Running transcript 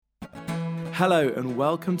Hello and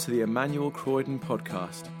welcome to the Emmanuel Croydon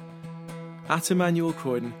podcast. At Emmanuel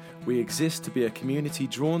Croydon, we exist to be a community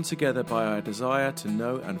drawn together by our desire to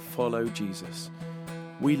know and follow Jesus.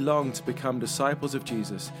 We long to become disciples of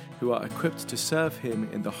Jesus who are equipped to serve him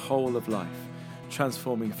in the whole of life,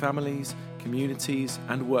 transforming families, communities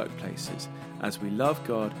and workplaces as we love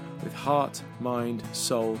God with heart, mind,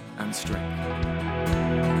 soul and strength.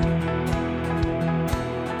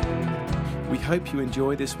 We hope you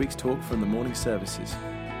enjoy this week's talk from the morning services.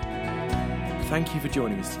 Thank you for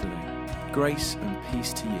joining us today. Grace and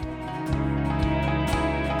peace to you.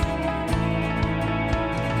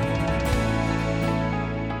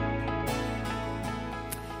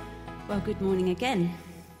 Well, good morning again.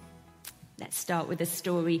 Let's start with a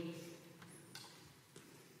story.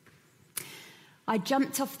 I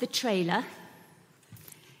jumped off the trailer,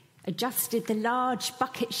 adjusted the large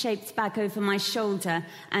bucket-shaped bag over my shoulder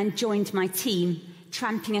and joined my team,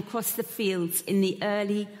 tramping across the fields in the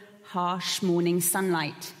early, harsh morning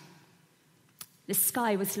sunlight. The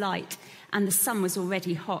sky was light and the sun was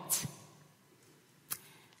already hot.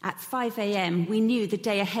 At 5 a.m, we knew the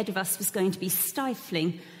day ahead of us was going to be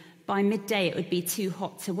stifling. By midday, it would be too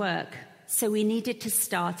hot to work, so we needed to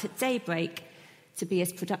start at daybreak to be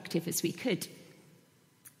as productive as we could.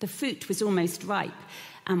 The fruit was almost ripe,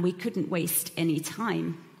 and we couldn't waste any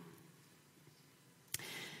time.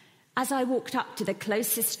 As I walked up to the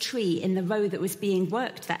closest tree in the row that was being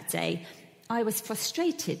worked that day, I was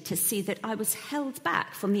frustrated to see that I was held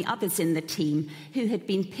back from the others in the team who had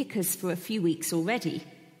been pickers for a few weeks already.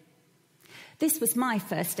 This was my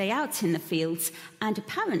first day out in the fields, and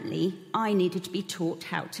apparently I needed to be taught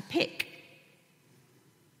how to pick.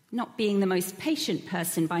 Not being the most patient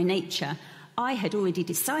person by nature, I had already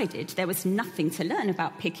decided there was nothing to learn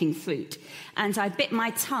about picking fruit, and I bit my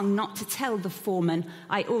tongue not to tell the foreman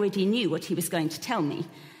I already knew what he was going to tell me,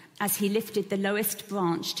 as he lifted the lowest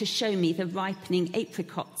branch to show me the ripening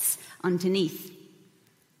apricots underneath.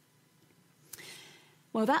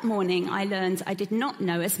 Well, that morning I learned I did not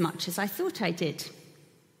know as much as I thought I did.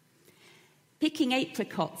 Picking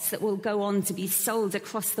apricots that will go on to be sold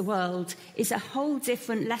across the world is a whole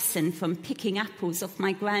different lesson from picking apples off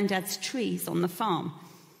my granddad's trees on the farm.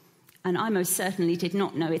 And I most certainly did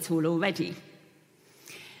not know it all already.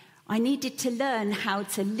 I needed to learn how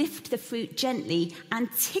to lift the fruit gently and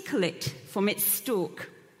tickle it from its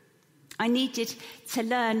stalk. I needed to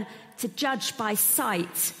learn to judge by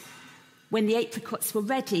sight when the apricots were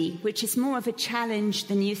ready, which is more of a challenge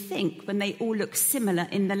than you think when they all look similar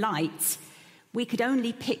in the light. We could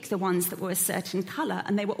only pick the ones that were a certain colour,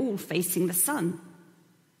 and they were all facing the sun.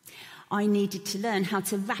 I needed to learn how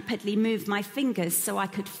to rapidly move my fingers so I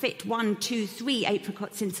could fit 1, 2, 3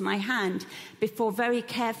 apricots into my hand before very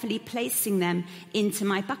carefully placing them into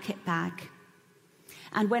my bucket bag.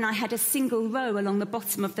 And when I had a single row along the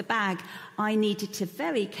bottom of the bag, I needed to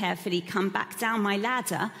very carefully come back down my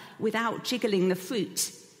ladder without jiggling the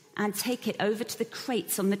fruit and take it over to the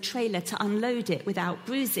crates on the trailer to unload it without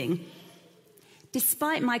bruising.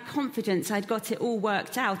 Despite my confidence I'd got it all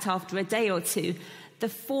worked out after a day or two, the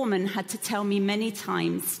foreman had to tell me many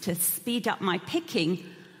times to speed up my picking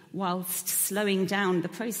whilst slowing down the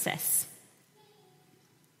process.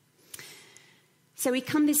 So we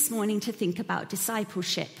come this morning to think about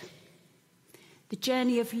discipleship, the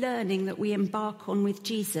journey of learning that we embark on with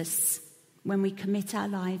Jesus when we commit our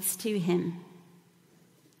lives to him.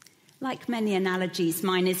 Like many analogies,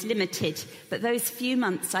 mine is limited, but those few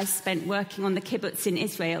months I spent working on the kibbutz in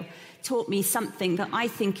Israel taught me something that I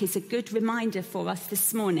think is a good reminder for us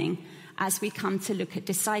this morning as we come to look at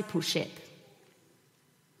discipleship.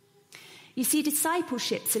 You see,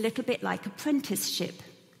 discipleship's a little bit like apprenticeship.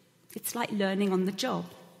 It's like learning on the job.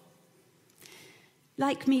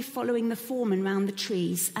 Like me following the foreman round the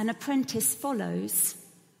trees, an apprentice follows,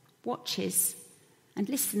 watches, and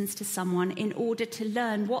listens to someone in order to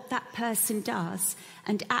learn what that person does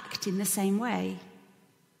and act in the same way.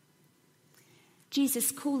 Jesus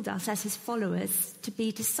called us as his followers to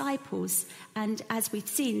be disciples, and as we've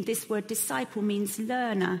seen, this word disciple means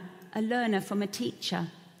learner, a learner from a teacher.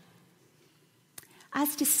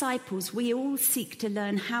 As disciples, we all seek to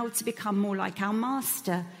learn how to become more like our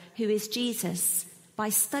master, who is Jesus, by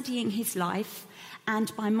studying his life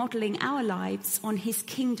and by modelling our lives on his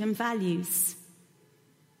kingdom values.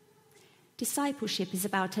 Discipleship is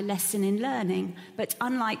about a lesson in learning, but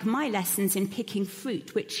unlike my lessons in picking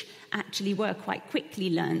fruit, which actually were quite quickly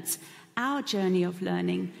learnt, our journey of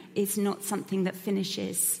learning is not something that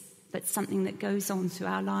finishes, but something that goes on through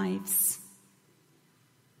our lives.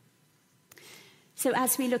 So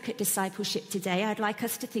as we look at discipleship today, I'd like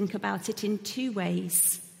us to think about it in two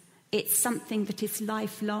ways. It's something that is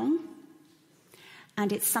lifelong,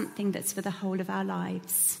 and it's something that's for the whole of our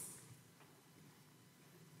lives.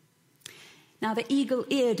 Now, the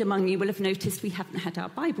eagle-eared among you will have noticed we haven't had our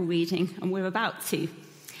Bible reading, and we're about to.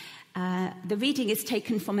 The reading is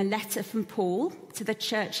taken from a letter from Paul to the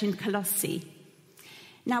church in Colossae.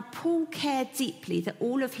 Now, Paul cared deeply that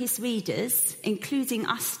all of his readers, including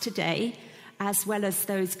us today, as well as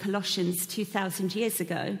those Colossians 2,000 years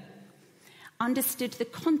ago, understood the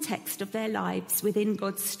context of their lives within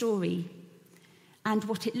God's story and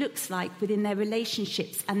what it looks like within their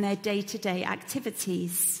relationships and their day-to-day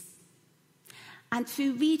activities. And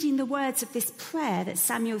through reading the words of this prayer that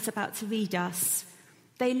Samuel's about to read us,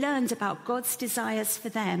 they learned about God's desires for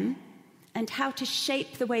them and how to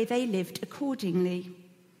shape the way they lived accordingly.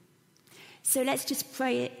 So let's just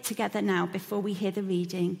pray it together now before we hear the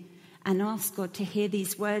reading and ask God to hear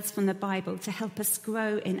these words from the Bible to help us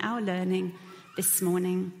grow in our learning this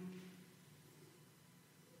morning.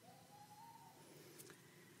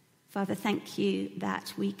 Father, thank you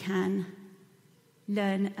that we can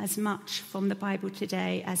learn as much from the Bible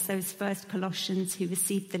today as those first Colossians who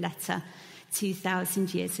received the letter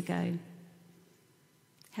 2,000 years ago.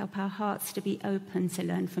 Help our hearts to be open to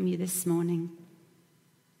learn from you this morning.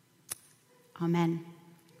 Amen.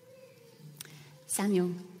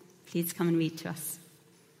 Samuel, please come and read to us.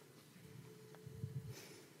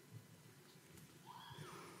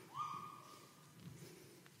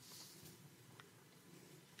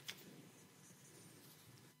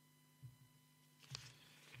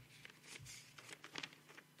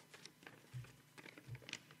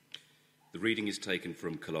 The reading is taken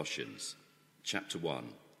from Colossians, chapter 1,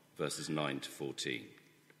 verses 9 to 14.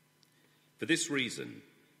 For this reason,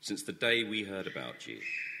 since the day we heard about you,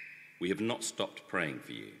 we have not stopped praying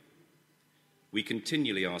for you. We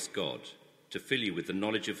continually ask God to fill you with the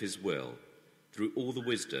knowledge of his will through all the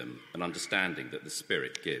wisdom and understanding that the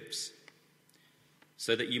Spirit gives,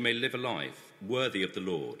 so that you may live a life worthy of the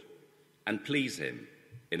Lord and please him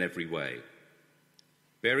in every way,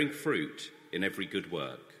 bearing fruit in every good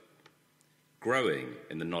work, growing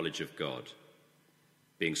in the knowledge of God,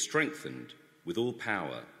 being strengthened with all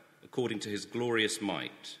power according to his glorious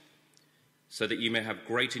might, so that you may have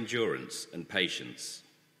great endurance and patience,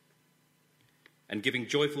 and giving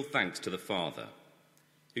joyful thanks to the Father,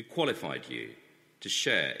 who qualified you to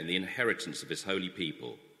share in the inheritance of his holy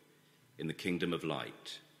people in the kingdom of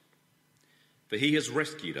light. For he has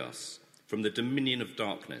rescued us from the dominion of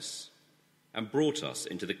darkness and brought us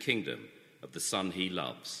into the kingdom of the Son he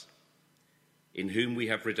loves, in whom we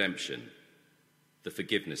have redemption, the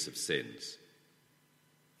forgiveness of sins.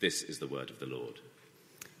 This is the word of the Lord.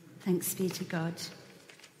 Thanks be to God.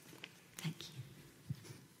 Thank you.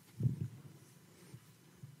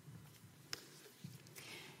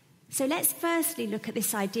 So let's firstly look at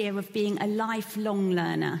this idea of being a lifelong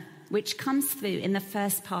learner, which comes through in the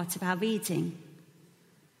first part of our reading.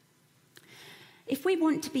 If we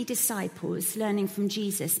want to be disciples learning from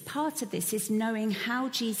Jesus, part of this is knowing how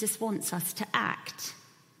Jesus wants us to act.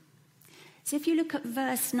 So if you look at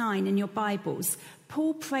verse 9 in your Bibles,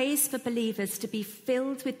 Paul prays for believers to be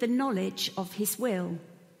filled with the knowledge of his will.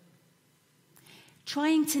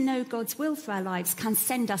 Trying to know God's will for our lives can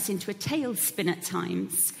send us into a tailspin at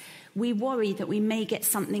times. We worry that we may get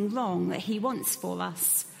something wrong that he wants for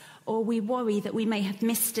us, or we worry that we may have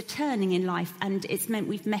missed a turning in life and it's meant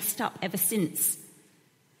we've messed up ever since.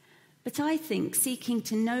 But I think seeking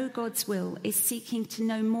to know God's will is seeking to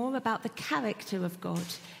know more about the character of God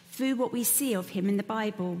through what we see of him in the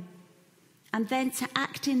Bible, and then to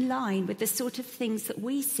act in line with the sort of things that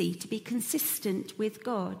we see to be consistent with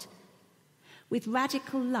God, with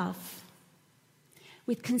radical love,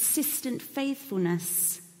 with consistent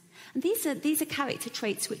faithfulness. And these are character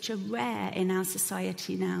traits which are rare in our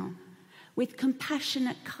society now, with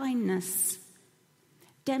compassionate kindness,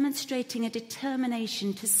 demonstrating a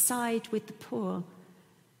determination to side with the poor.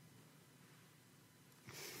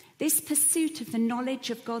 This pursuit of the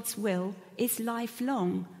knowledge of God's will is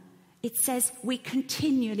lifelong. It says we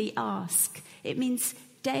continually ask. It means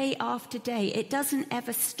day after day. It doesn't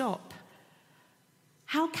ever stop.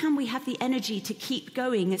 How can we have the energy to keep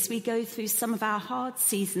going as we go through some of our hard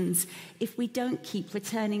seasons if we don't keep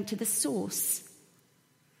returning to the source?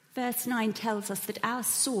 Verse 9 tells us that our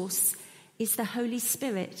source is the Holy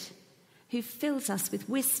Spirit, who fills us with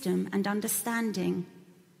wisdom and understanding.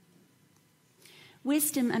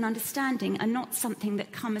 Wisdom and understanding are not something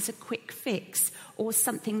that come as a quick fix or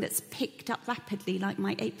something that's picked up rapidly like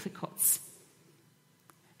my apricots.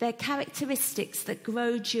 They're characteristics that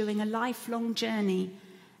grow during a lifelong journey,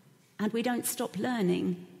 and we don't stop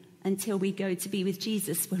learning until we go to be with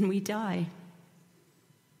Jesus when we die.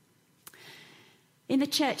 In the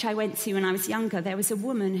church I went to when I was younger, there was a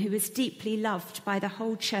woman who was deeply loved by the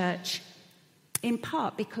whole church, in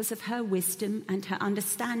part because of her wisdom and her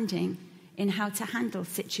understanding in how to handle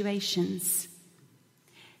situations.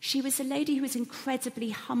 She was a lady who was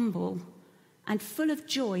incredibly humble and full of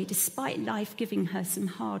joy despite life giving her some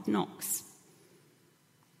hard knocks.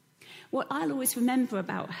 What I'll always remember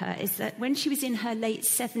about her is that when she was in her late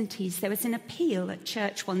 70s, there was an appeal at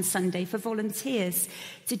church one Sunday for volunteers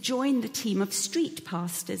to join the team of street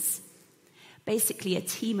pastors, basically a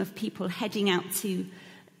team of people heading out to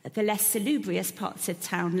the less salubrious parts of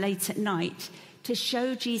town late at night to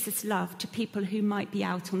show Jesus' love to people who might be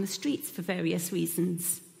out on the streets for various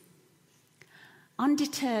reasons.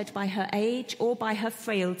 Undeterred by her age or by her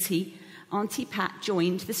frailty, Auntie Pat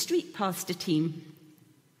joined the street pastor team.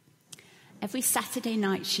 Every Saturday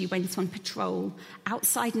night she went on patrol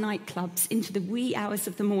outside nightclubs into the wee hours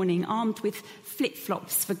of the morning, armed with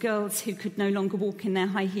flip-flops for girls who could no longer walk in their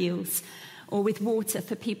high heels, or with water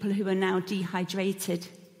for people who are now dehydrated.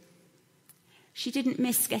 She didn't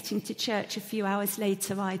miss getting to church a few hours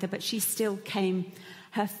later either, but she still came,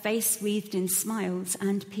 her face wreathed in smiles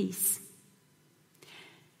and peace.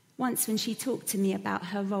 Once when she talked to me about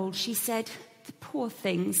her role, she said, "The poor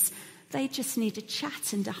things, they just need a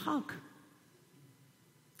chat and a hug."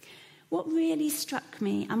 What really struck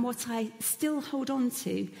me, and what I still hold on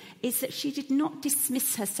to, is that she did not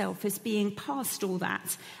dismiss herself as being past all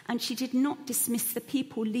that, and she did not dismiss the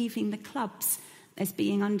people leaving the clubs as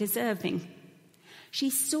being undeserving. She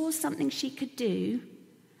saw something she could do,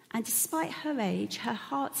 and despite her age, her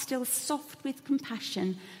heart still soft with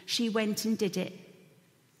compassion, she went and did it.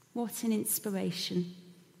 What an inspiration.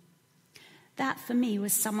 That, for me,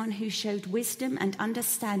 was someone who showed wisdom and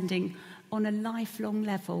understanding on a lifelong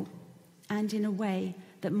level, and in a way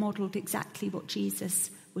that modelled exactly what Jesus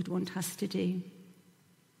would want us to do.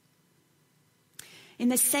 In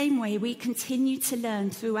the same way, we continue to learn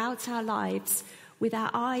throughout our lives with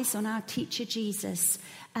our eyes on our teacher Jesus,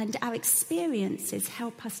 and our experiences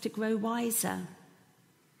help us to grow wiser.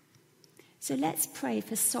 So let's pray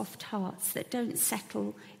for soft hearts that don't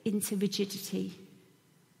settle into rigidity.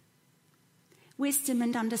 Wisdom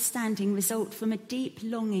and understanding result from a deep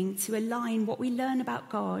longing to align what we learn about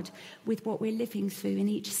God with what we're living through in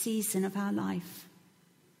each season of our life.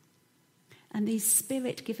 And these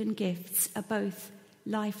spirit-given gifts are both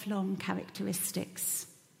lifelong characteristics.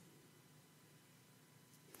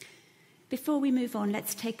 Before we move on,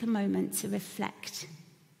 let's take a moment to reflect.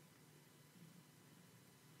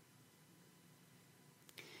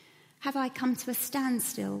 Have I come to a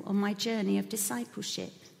standstill on my journey of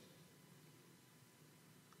discipleship?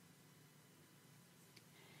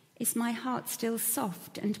 Is my heart still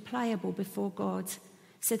soft and pliable before God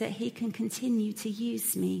so that he can continue to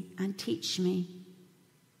use me and teach me?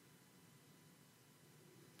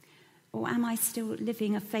 Or am I still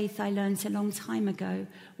living a faith I learned a long time ago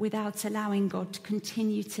without allowing God to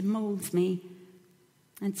continue to mould me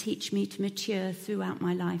and teach me to mature throughout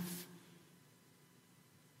my life?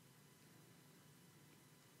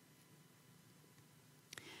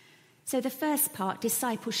 So the first part,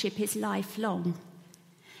 discipleship, is lifelong.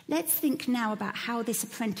 Let's think now about how this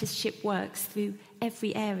apprenticeship works through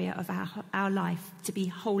every area of our life, to be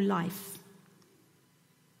whole life.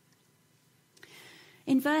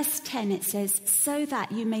 In verse 10 it says, "So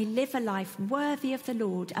that you may live a life worthy of the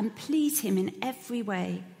Lord and please him in every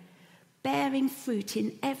way, bearing fruit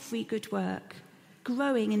in every good work,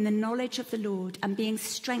 growing in the knowledge of the Lord and being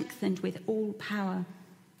strengthened with all power."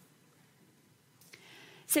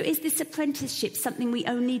 So is this apprenticeship something we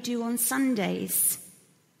only do on Sundays?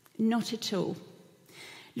 Not at all.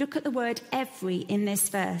 Look at the word every in this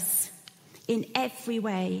verse. In every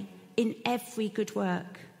way, in every good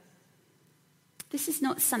work. This is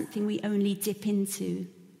not something we only dip into.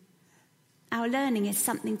 Our learning is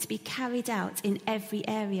something to be carried out in every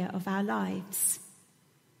area of our lives.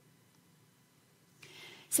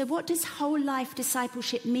 So what does whole life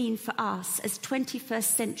discipleship mean for us as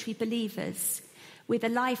 21st century believers, with a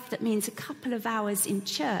life that means a couple of hours in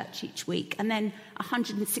church each week and then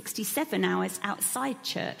 167 hours outside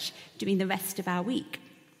church doing the rest of our week?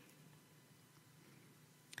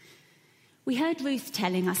 We heard Ruth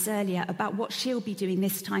telling us earlier about what she'll be doing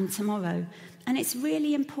this time tomorrow, and it's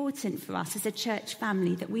really important for us as a church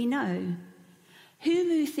family that we know. Who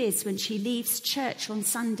Ruth is when she leaves church on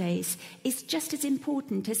Sundays is just as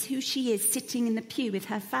important as who she is sitting in the pew with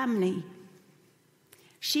her family.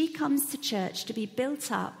 She comes to church to be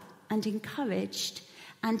built up and encouraged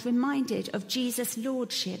and reminded of Jesus'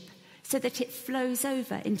 lordship so that it flows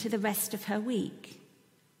over into the rest of her week.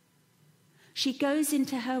 She goes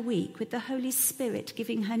into her week with the Holy Spirit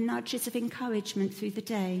giving her nudges of encouragement through the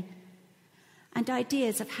day and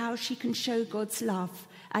ideas of how she can show God's love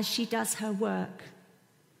as she does her work.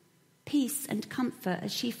 Peace and comfort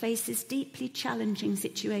as she faces deeply challenging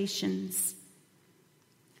situations.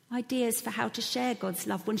 Ideas for how to share God's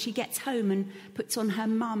love when she gets home and puts on her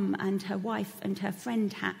mum and her wife and her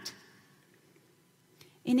friend hat.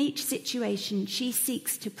 In each situation, she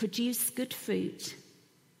seeks to produce good fruit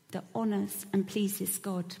that honours and pleases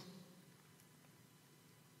God.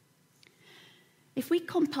 If we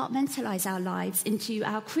compartmentalise our lives into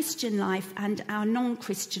our Christian life and our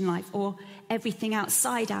non-Christian life, or everything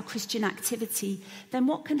outside our Christian activity, then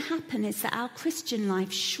what can happen is that our Christian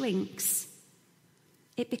life shrinks.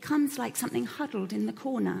 It becomes like something huddled in the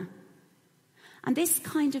corner. And this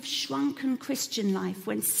kind of shrunken Christian life,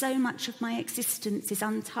 when so much of my existence is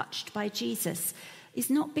untouched by Jesus, is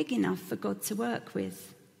not big enough for God to work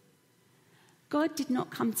with. God did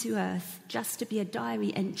not come to earth just to be a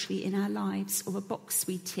diary entry in our lives or a box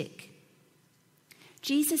we tick.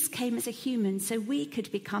 Jesus came as a human so we could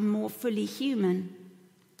become more fully human,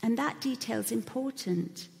 and that detail's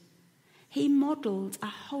important. He modelled a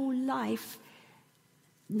whole life,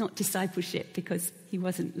 not discipleship because he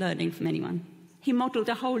wasn't learning from anyone. He modelled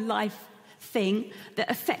a whole life thing that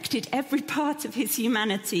affected every part of his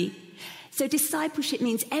humanity. So discipleship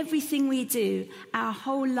means everything we do, our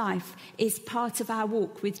whole life, is part of our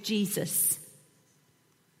walk with Jesus.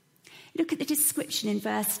 Look at the description in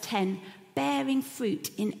verse 10, bearing fruit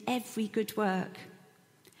in every good work.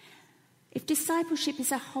 If discipleship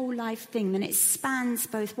is a whole life thing, then it spans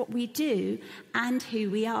both what we do and who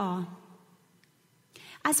we are.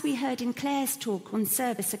 As we heard in Claire's talk on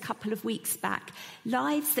service a couple of weeks back,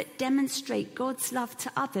 lives that demonstrate God's love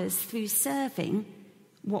to others through serving,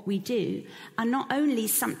 what we do, are not only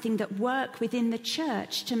something that work within the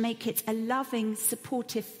church to make it a loving,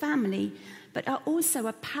 supportive family, but are also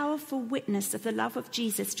a powerful witness of the love of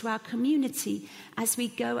Jesus to our community as we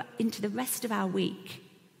go into the rest of our week.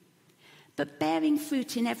 But bearing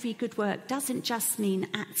fruit in every good work doesn't just mean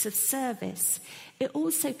acts of service. It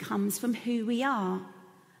also comes from who we are,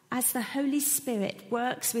 as the Holy Spirit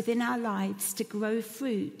works within our lives to grow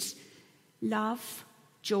fruit, love,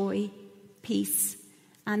 joy, peace,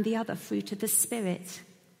 and the other fruit of the Spirit.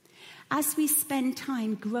 As we spend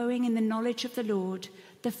time growing in the knowledge of the Lord,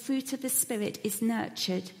 the fruit of the Spirit is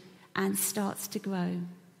nurtured and starts to grow.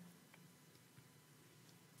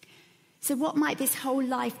 So what might this whole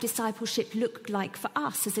life discipleship look like for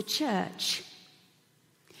us as a church?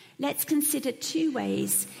 Let's consider 2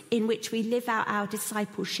 ways in which we live out our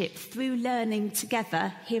discipleship through learning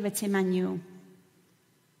together here at Emmanuel.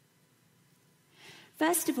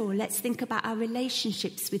 First of all, let's think about our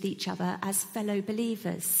relationships with each other as fellow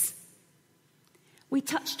believers. We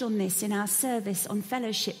touched on this in our service on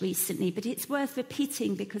fellowship recently, but it's worth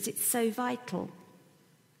repeating because it's so vital.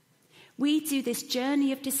 We do this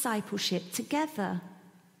journey of discipleship together.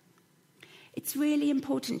 It's really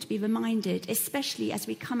important to be reminded, especially as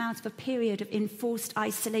we come out of a period of enforced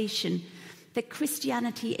isolation, that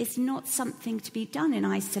Christianity is not something to be done in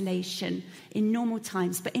isolation in normal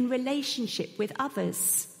times, but in relationship with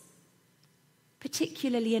others.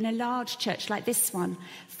 Particularly in a large church like this one,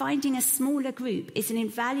 finding a smaller group is an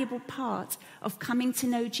invaluable part of coming to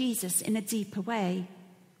know Jesus in a deeper way.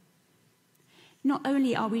 Not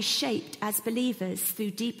only are we shaped as believers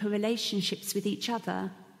through deeper relationships with each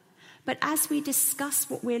other, but as we discuss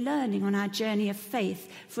what we're learning on our journey of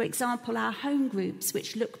faith, for example, our home groups,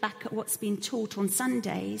 which look back at what's been taught on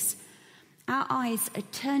Sundays, our eyes are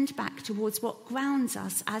turned back towards what grounds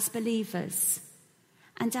us as believers.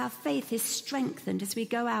 And our faith is strengthened as we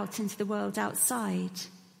go out into the world outside.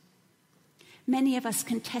 Many of us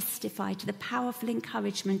can testify to the powerful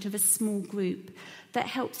encouragement of a small group that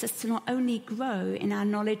helps us to not only grow in our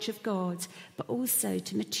knowledge of God, but also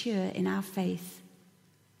to mature in our faith.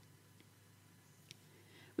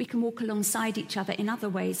 We can walk alongside each other in other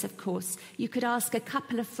ways, of course. You could ask a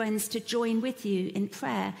couple of friends to join with you in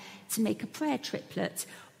prayer to make a prayer triplet,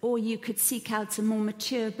 or you could seek out a more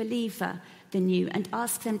mature believer than you and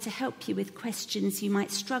ask them to help you with questions you might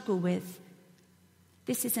struggle with.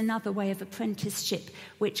 This is another way of apprenticeship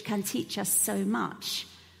which can teach us so much.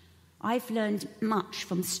 I've learned much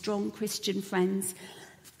from strong Christian friends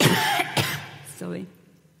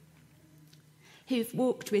who've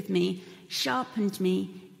walked with me, sharpened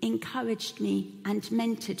me, encouraged me, and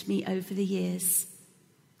mentored me over the years.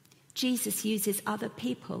 Jesus uses other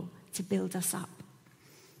people to build us up.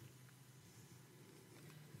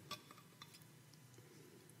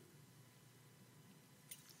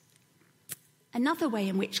 Another way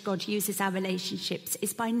in which God uses our relationships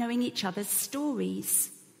is by knowing each other's stories.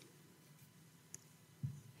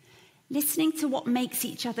 Listening to what makes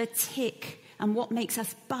each other tick and what makes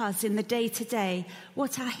us buzz in the day-to-day,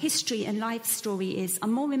 what our history and life story is, are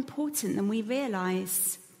more important than we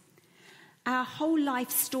realise. Our whole life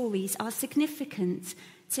stories are significant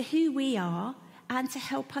to who we are and to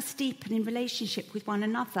help us deepen in relationship with one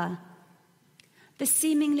another. The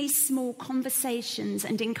seemingly small conversations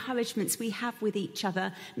and encouragements we have with each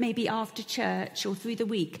other, maybe after church or through the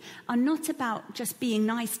week, are not about just being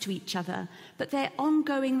nice to each other, but they're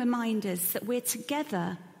ongoing reminders that we're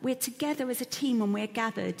together as a team when we're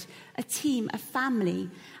gathered, a team, a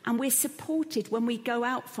family, and we're supported when we go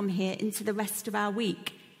out from here into the rest of our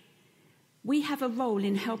week. We have a role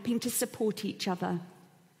in helping to support each other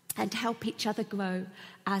and help each other grow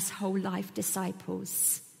as whole life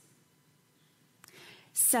disciples.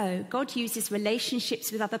 So, God uses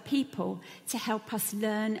relationships with other people to help us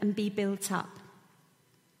learn and be built up.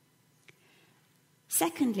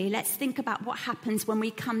 Secondly, let's think about what happens when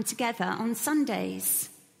we come together on Sundays.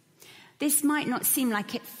 This might not seem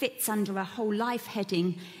like it fits under a whole life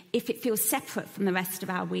heading if it feels separate from the rest of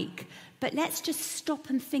our week, but let's just stop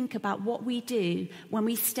and think about what we do when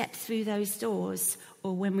we step through those doors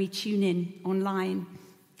or when we tune in online.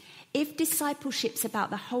 If discipleship's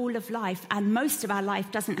about the whole of life and most of our life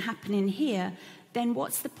doesn't happen in here, then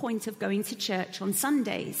what's the point of going to church on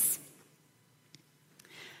Sundays?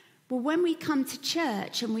 Well, when we come to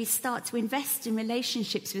church and we start to invest in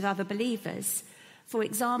relationships with other believers, for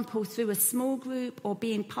example, through a small group or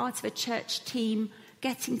being part of a church team,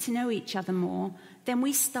 getting to know each other more, then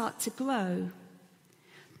we start to grow.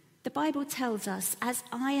 The Bible tells us, as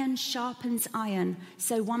iron sharpens iron,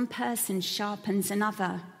 so one person sharpens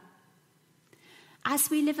another.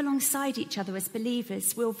 As we live alongside each other as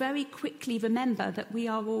believers, we'll very quickly remember that we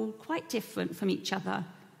are all quite different from each other.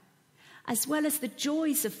 As well as the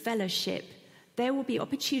joys of fellowship, there will be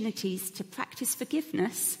opportunities to practice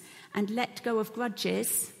forgiveness and let go of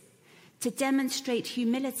grudges, to demonstrate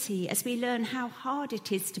humility as we learn how hard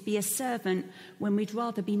it is to be a servant when we'd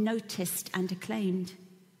rather be noticed and acclaimed.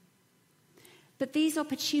 But these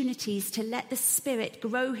opportunities to let the Spirit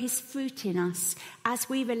grow his fruit in us as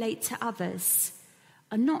we relate to others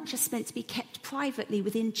are not just meant to be kept privately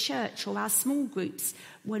within church or our small groups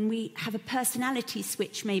when we have a personality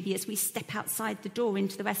switch maybe as we step outside the door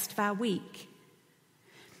into the rest of our week.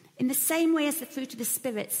 In the same way as the fruit of the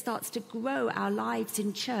Spirit starts to grow our lives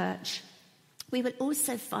in church, we will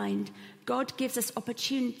also find God gives us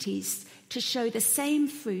opportunities to show the same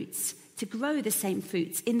fruits, to grow the same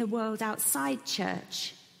fruits in the world outside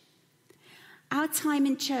church. Our time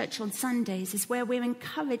in church on Sundays is where we're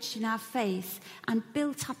encouraged in our faith and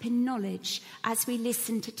built up in knowledge as we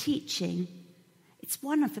listen to teaching. It's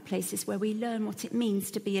one of the places where we learn what it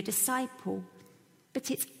means to be a disciple, but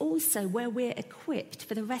it's also where we're equipped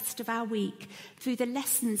for the rest of our week through the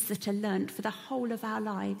lessons that are learned for the whole of our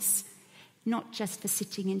lives, not just for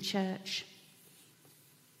sitting in church.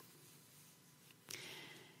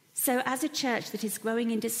 So as a church that is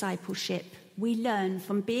growing in discipleship, we learn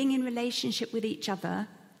from being in relationship with each other,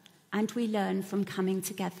 and we learn from coming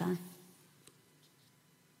together.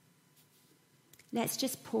 Let's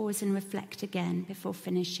just pause and reflect again before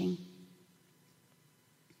finishing.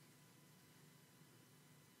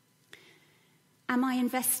 Am I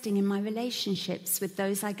investing in my relationships with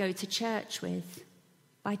those I go to church with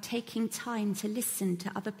by taking time to listen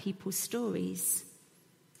to other people's stories?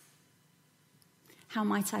 How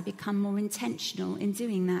might I become more intentional in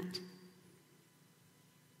doing that?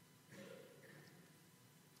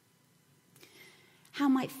 How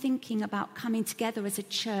might thinking about coming together as a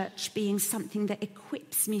church being something that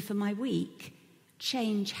equips me for my week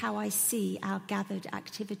change how I see our gathered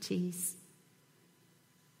activities?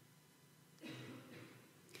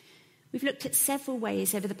 We've looked at several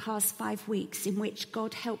ways over the past 5 weeks in which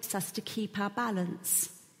God helps us to keep our balance.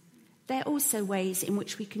 There are also ways in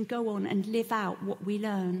which we can go on and live out what we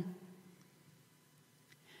learn.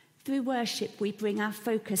 Through worship, we bring our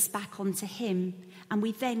focus back onto him, and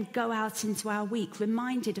we then go out into our week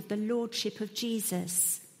reminded of the lordship of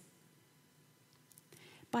Jesus.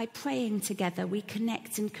 By praying together, we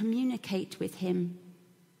connect and communicate with him.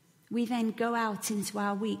 We then go out into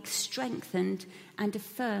our week strengthened and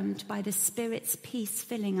affirmed by the Spirit's peace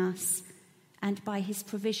filling us and by his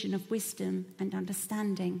provision of wisdom and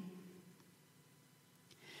understanding.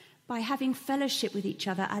 By having fellowship with each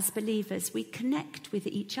other as believers, we connect with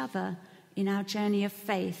each other in our journey of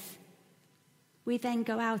faith. We then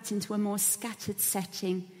go out into a more scattered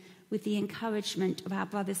setting with the encouragement of our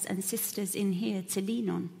brothers and sisters in here to lean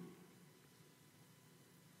on.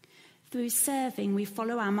 Through serving, we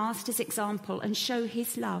follow our Master's example and show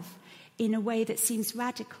his love in a way that seems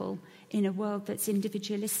radical in a world that's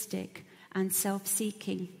individualistic and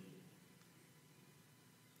self-seeking.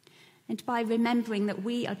 And by remembering that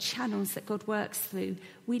we are channels that God works through,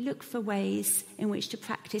 we look for ways in which to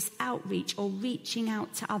practice outreach or reaching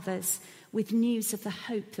out to others with news of the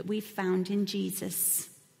hope that we've found in Jesus.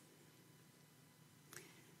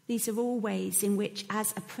 These are all ways in which,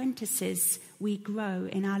 as apprentices, we grow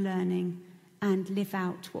in our learning and live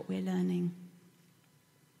out what we're learning.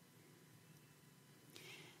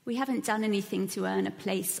 We haven't done anything to earn a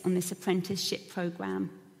place on this apprenticeship program.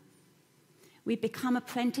 We become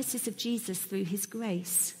apprentices of Jesus through his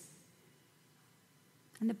grace.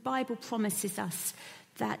 And the Bible promises us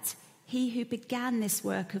that he who began this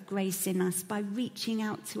work of grace in us by reaching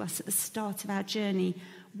out to us at the start of our journey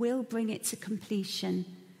will bring it to completion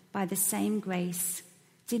by the same grace,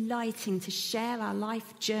 delighting to share our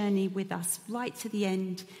life journey with us right to the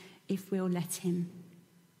end if we'll let him.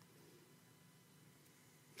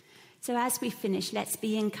 So as we finish, let's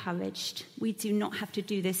be encouraged. We do not have to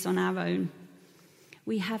do this on our own.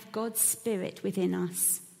 We have God's Spirit within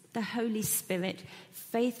us, the Holy Spirit,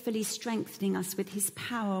 faithfully strengthening us with his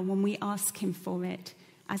power when we ask him for it,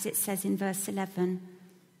 as it says in verse 11,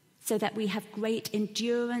 so that we have great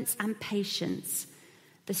endurance and patience,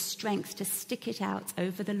 the strength to stick it out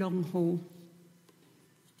over the long haul.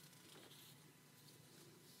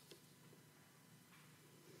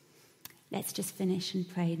 Let's just finish and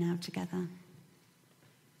pray now together.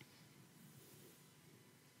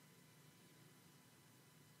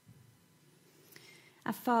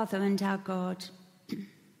 Our Father and our God,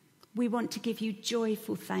 we want to give you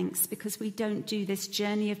joyful thanks because we don't do this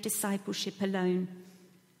journey of discipleship alone.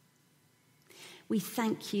 We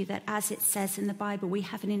thank you that, as it says in the Bible, we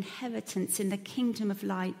have an inheritance in the kingdom of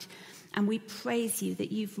light, and we praise you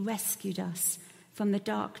that you've rescued us from the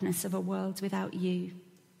darkness of a world without you.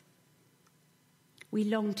 We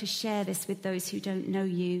long to share this with those who don't know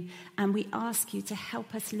you, and we ask you to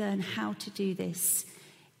help us learn how to do this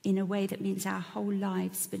in a way that means our whole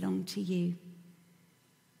lives belong to you.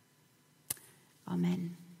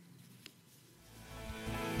 Amen.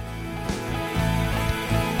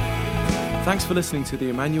 Thanks for listening to the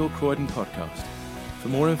Emmanuel Croydon podcast. For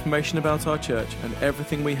more information about our church and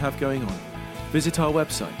everything we have going on, visit our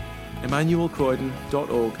website,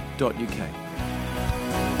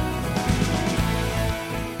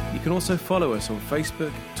 emmanuelcroydon.org.uk. You can also follow us on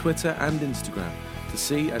Facebook, Twitter and Instagram to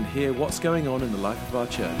see and hear what's going on in the life of our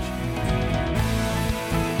church.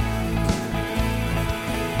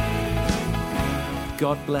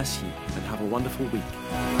 God bless you and have a wonderful week.